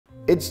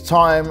It's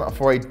time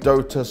for a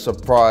Dota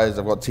surprise.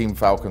 I've got Team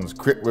Falcons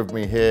Cr1t with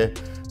me here.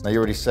 Now you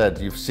already said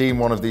you've seen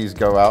one of these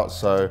go out,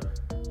 so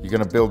you're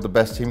going to build the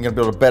best team. You're going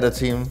to build a better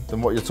team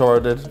than what your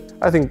Tora did.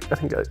 I think I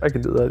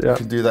could do that. Yeah. You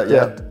can do that.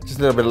 Yeah. Just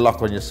a little bit of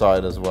luck on your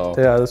side as well.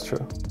 Yeah, that's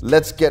true.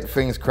 Let's get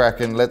things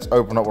cracking. Let's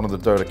open up one of the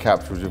Dota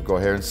capsules we've got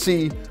here and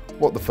see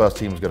what the first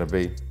team is going to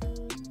be.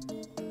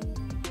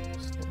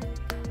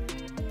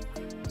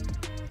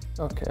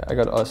 Okay, I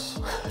got us.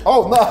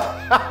 Oh no!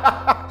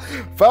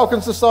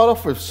 Falcons to start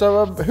off with.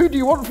 So who do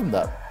you want from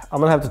that? I'm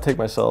gonna have to take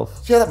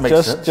myself. Yeah, that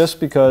makes sense. Just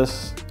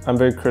because I'm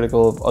very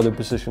critical of other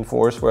position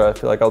fours, where I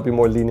feel like I'll be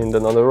more lenient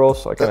than other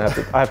roles, so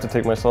I have to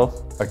take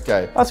myself.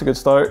 Okay. That's a good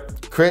start.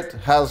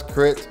 Cr1t has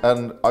Cr1t,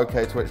 and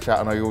okay, Twitch chat,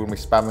 I know you're gonna be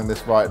spamming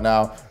this right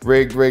now.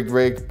 Rig,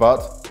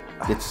 but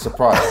it's a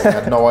surprise. I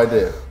had no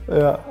idea.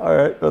 Yeah, all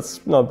right,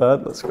 that's not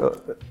bad. Let's go.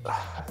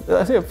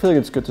 I feel like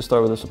it's good to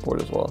start with a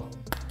support as well.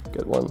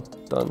 Get one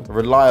done.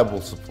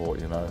 Reliable support,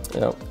 you know.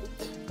 Yeah. All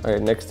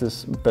right, next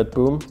is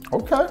BetBoom.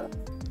 Okay.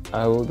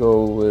 I will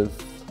go with,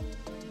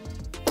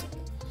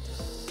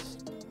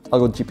 I'll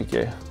go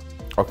GPK.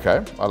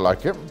 Okay, I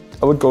like it.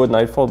 I would go with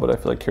Nightfall, but I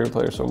feel like carry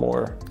players are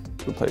more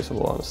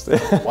replaceable, honestly.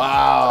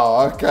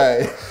 Wow,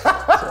 okay.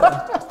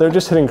 So, they're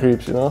just hitting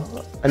creeps, you know?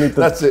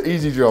 That's an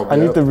easy job. I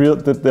need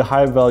the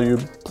high value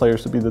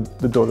players to be the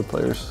Dota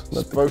players.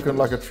 Spoken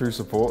like a true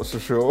support, for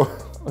sure.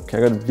 Okay,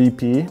 I got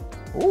VP.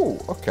 Ooh,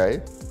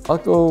 okay. I'll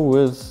go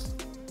with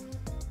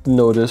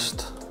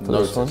Noticed for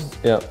Noticed. this one.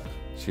 Yeah.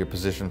 So your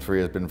position 3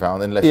 has been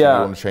found, unless you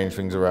want to change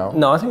things around?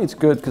 No, I think it's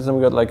good because then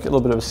we got like a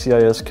little bit of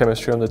CIS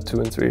chemistry on the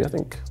 2 and 3. I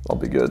think I'll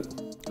be good.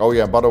 Oh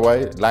yeah, by the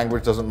way,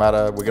 language doesn't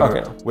matter.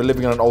 We're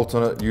living in an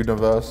alternate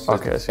universe. So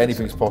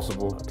anything's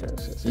possible. Okay,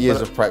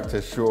 Years of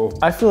practice, sure.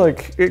 I feel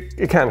like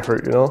it can't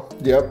hurt, you know?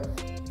 Yep.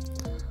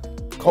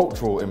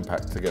 Cultural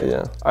impact together.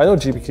 Yeah. I know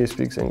GPK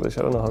speaks English.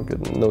 I don't know how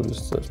good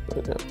Noticed is,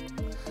 but yeah.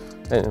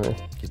 Anyway.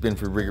 He's been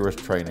through rigorous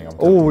training.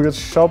 Oh, we got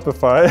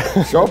Shopify.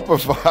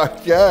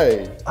 Shopify,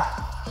 okay.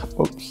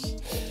 Oops.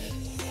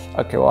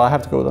 Okay, well, I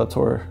have to go with that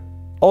tour.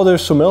 Oh,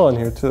 there's Sumil in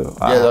here too.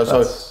 Yeah, so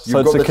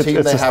you've got the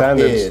team they have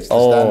here. It's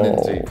the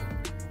stand-in team.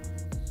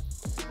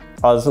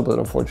 Oh, that's a bit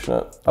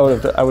unfortunate. I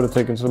would have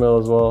taken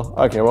Sumil as well.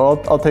 Okay,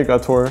 well, I'll take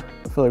that tour.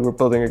 I feel like we're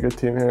building a good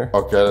team here.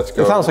 Okay, let's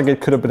go. It sounds like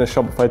it could have been a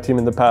Shopify team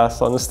in the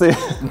past, honestly.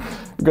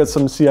 We got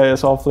some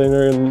CIS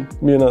offlaner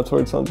and me and that tour.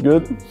 It sounds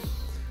good.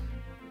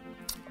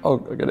 Oh,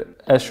 I got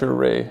it. Azure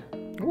Ray.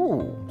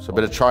 Ooh, so a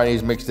bit of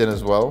Chinese mixed in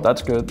as well.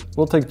 That's good.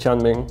 We'll take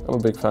Tianming. I'm a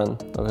big fan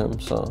of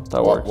him, so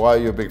that works. Why are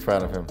you a big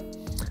fan of him?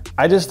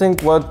 I just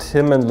think what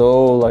him and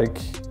Low, like,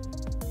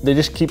 they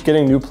just keep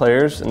getting new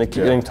players and they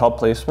keep getting top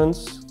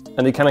placements,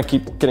 and they kind of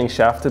keep getting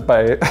shafted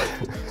by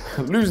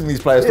losing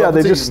these players. Yeah,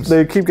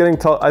 they keep getting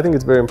top. I think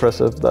it's very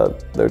impressive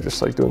that they're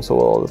just like doing so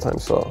well all the time.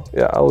 So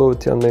yeah, I'll go with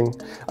Tianming.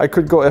 I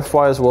could go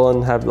FY as well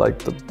and have like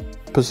the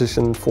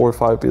position 4 or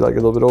 5 be like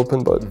a little bit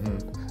open, but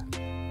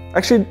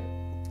actually.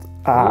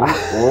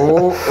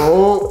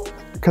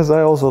 Because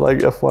I also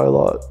like FY a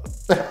lot.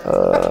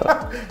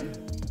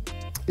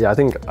 Yeah, I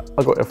think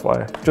I'll go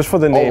FY just for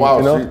the name. Oh wow!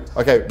 You know?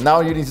 Okay,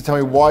 now you need to tell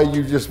me why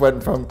you just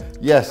went from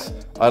yes,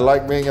 I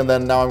like Ming, and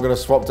then now I'm going to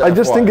swap to FY. I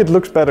just think it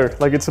looks better.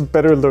 Like it's a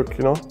better look,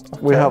 you know. Okay.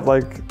 We have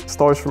like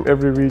stars from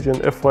every region.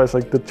 FY is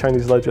like the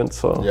Chinese legend,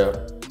 so yeah,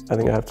 I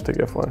think I have to take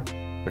FY.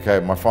 Okay,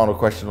 my final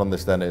question on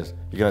this then is,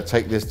 you're going to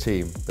take this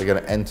team, they're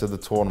going to enter the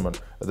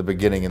tournament at the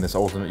beginning in this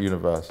alternate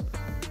universe.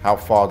 How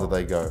far do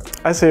they go?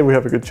 I say we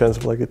have a good chance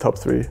of like a top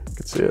 3. I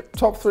could see it.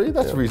 Top 3?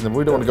 That's reasonable.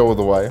 We don't want to go all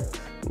the way.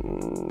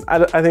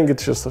 I think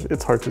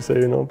it's hard to say,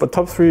 you know, but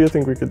top 3, I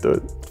think we could do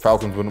it.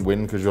 Falcons wouldn't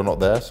win because you're not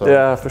there, so.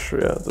 Yeah, for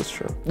sure, yeah, that's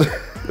true.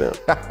 Yeah.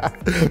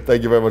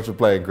 Thank you very much for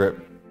playing,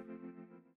 Cr1t.